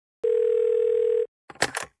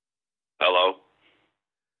Hello.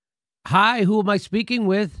 Hi, who am I speaking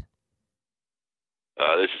with?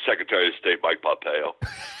 This is Secretary of State Mike Pompeo.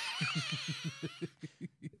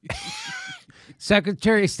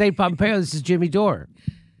 Secretary of State Pompeo, this is Jimmy Dore.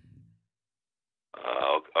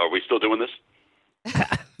 Are we still doing this?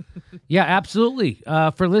 Yeah, absolutely.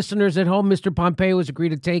 For listeners at home, Mr. Pompeo has agreed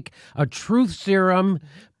to take a truth serum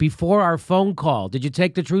before our phone call. Did you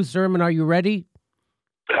take the truth serum and are you ready?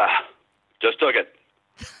 Just took it.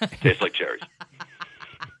 Tastes like cherries.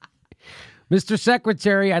 Mr.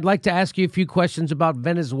 Secretary, I'd like to ask you a few questions about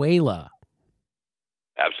Venezuela.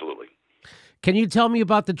 Absolutely. Can you tell me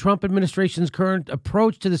about the Trump administration's current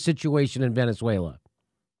approach to the situation in Venezuela?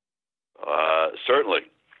 Certainly.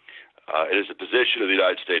 It is a position of the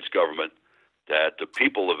United States government that the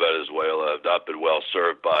people of Venezuela have not been well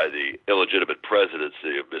served by the illegitimate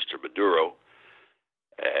presidency of Mr. Maduro,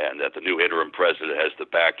 and that the new interim president has the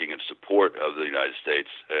backing and support of the United States,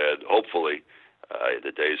 and hopefully, in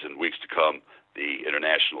the days and weeks to come, the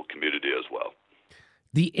international community as well.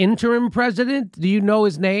 The interim president? Do you know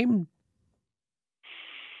his name?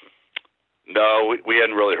 No, we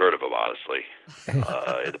hadn't really heard of him, honestly.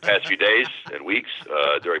 In the past few days and weeks,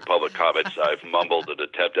 during public comments, I've mumbled an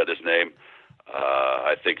attempt at his name.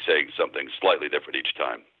 I think saying something slightly different each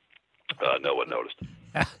time. No one noticed.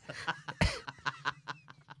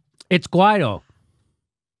 It's Guaido.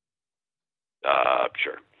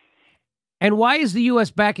 Sure. And why is the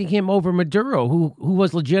U.S. backing him over Maduro, who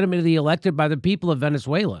was legitimately elected by the people of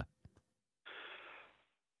Venezuela?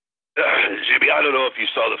 Jimmy, I don't know if you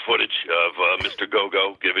saw the footage of Mr.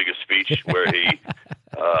 Gogo giving a speech where he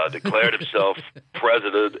declared himself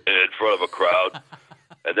president in front of a crowd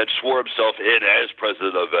and then swore himself in as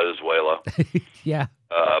president of Venezuela. Yeah.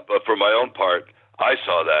 But for my own part, I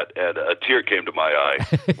saw that and a tear came to my eye,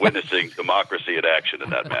 witnessing democracy in action in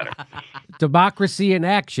that manner. Democracy in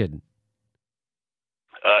action.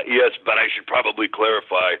 Yes, but I should probably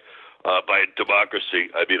clarify, by democracy,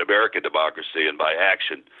 I mean American democracy, and by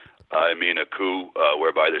action, I mean a coup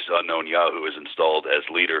whereby this unknown Yahoo is installed as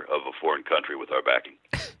leader of a foreign country with our backing.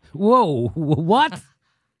 Whoa, what?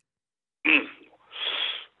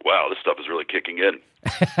 Wow, this stuff is really kicking in.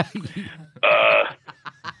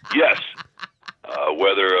 Yes,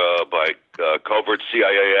 whether by covert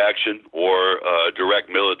CIA action or direct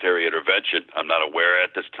military intervention, I'm not aware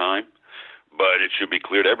at this time, but it should be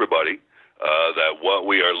clear to everybody that what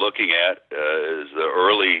we are looking at is the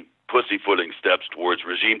early pussyfooting steps towards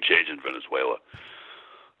regime change in Venezuela.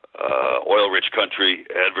 Oil-rich country,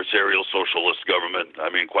 adversarial socialist government. I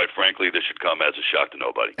mean, quite frankly, this should come as a shock to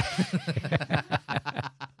nobody.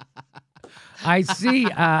 I see.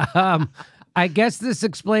 I guess this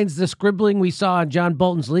explains the scribbling we saw on John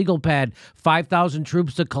Bolton's legal pad, 5,000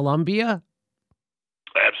 troops to Colombia?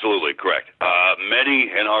 Absolutely correct. Many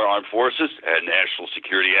in our armed forces and national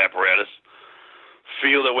security apparatus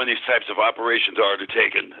feel that when these types of operations are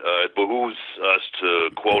undertaken, it behooves us to,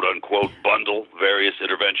 quote-unquote, bundle various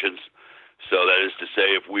interventions. So that is to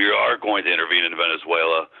say, if we are going to intervene in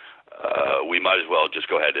Venezuela, we might as well just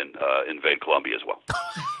go ahead and invade Colombia as well.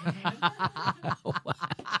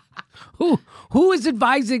 Who is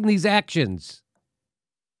advising these actions?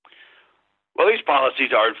 Well, these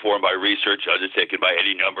policies are informed by research undertaken by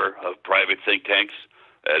any number of private think tanks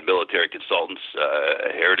and military consultants,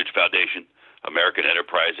 Heritage Foundation, American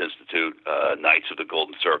Enterprise Institute, Knights of the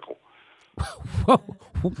Golden Circle. Whoa,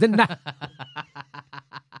 the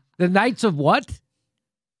Knights of what?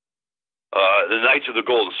 The Knights of the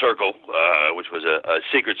Golden Circle, which was a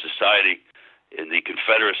secret society in the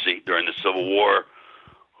Confederacy during the Civil War,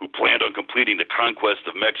 who planned on completing the conquest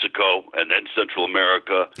of Mexico and then Central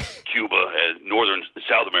America, Cuba, and Northern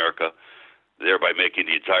South America, thereby making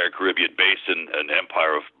the entire Caribbean basin an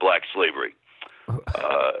empire of black slavery.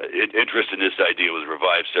 Interest in this idea was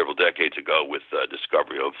revived several decades ago with the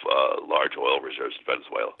discovery of large oil reserves in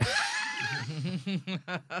Venezuela.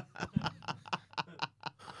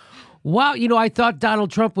 Wow, I thought Donald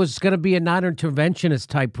Trump was going to be a non-interventionist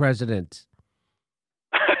type president.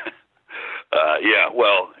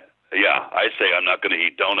 I say I'm not going to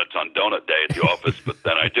eat donuts on donut day at the office, but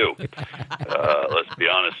then I do. Let's be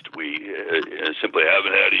honest, we simply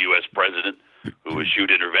haven't had a U.S. president who eschewed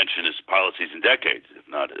interventionist policies in decades, if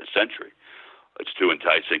not a century. It's too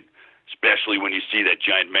enticing, especially when you see that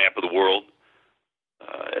giant map of the world,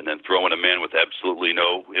 and then throw in a man with absolutely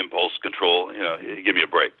no impulse control. Give me a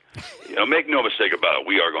break. Make no mistake about it,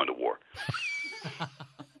 we are going to war.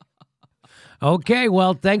 Okay,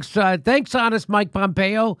 well, thanks, honest Mike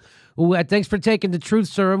Pompeo. Thanks for taking the truth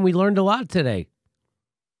serum. We learned a lot today.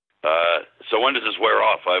 So when does this wear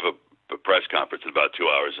off? I have a press conference in about 2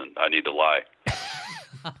 hours, and I need to lie.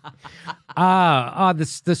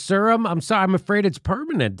 The serum. I'm sorry. I'm afraid it's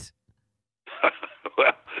permanent.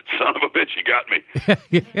 Well, son of a bitch, you got me.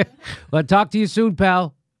 Well, talk to you soon,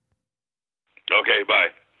 pal. Okay, bye.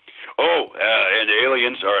 Oh, and the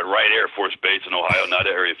aliens are at Wright Air Force Base in Ohio, not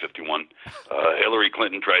at Area 51. Hillary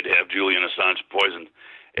Clinton tried to have Julian Assange poisoned,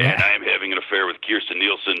 and I am having an affair with Kirsten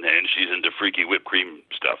Nielsen, and she's into freaky whipped cream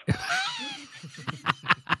stuff.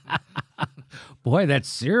 Boy, that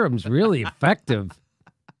serum's really effective.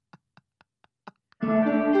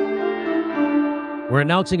 We're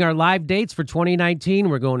announcing our live dates for 2019.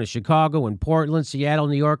 We're going to Chicago and Portland, Seattle,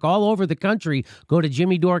 New York, all over the country. Go to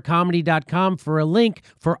jimmydorecomedy.com for a link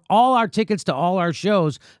for all our tickets to all our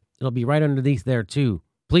shows. It'll be right underneath there, too.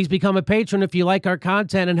 Please become a patron if you like our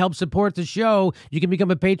content and help support the show. You can become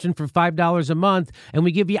a patron for $5 a month, and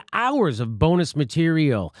we give you hours of bonus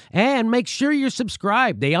material. And make sure you're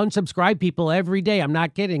subscribed. They unsubscribe people every day. I'm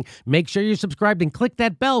not kidding. Make sure you're subscribed and click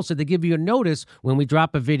that bell so they give you a notice when we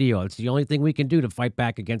drop a video. It's the only thing we can do to fight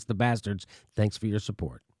back against the bastards. Thanks for your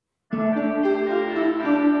support.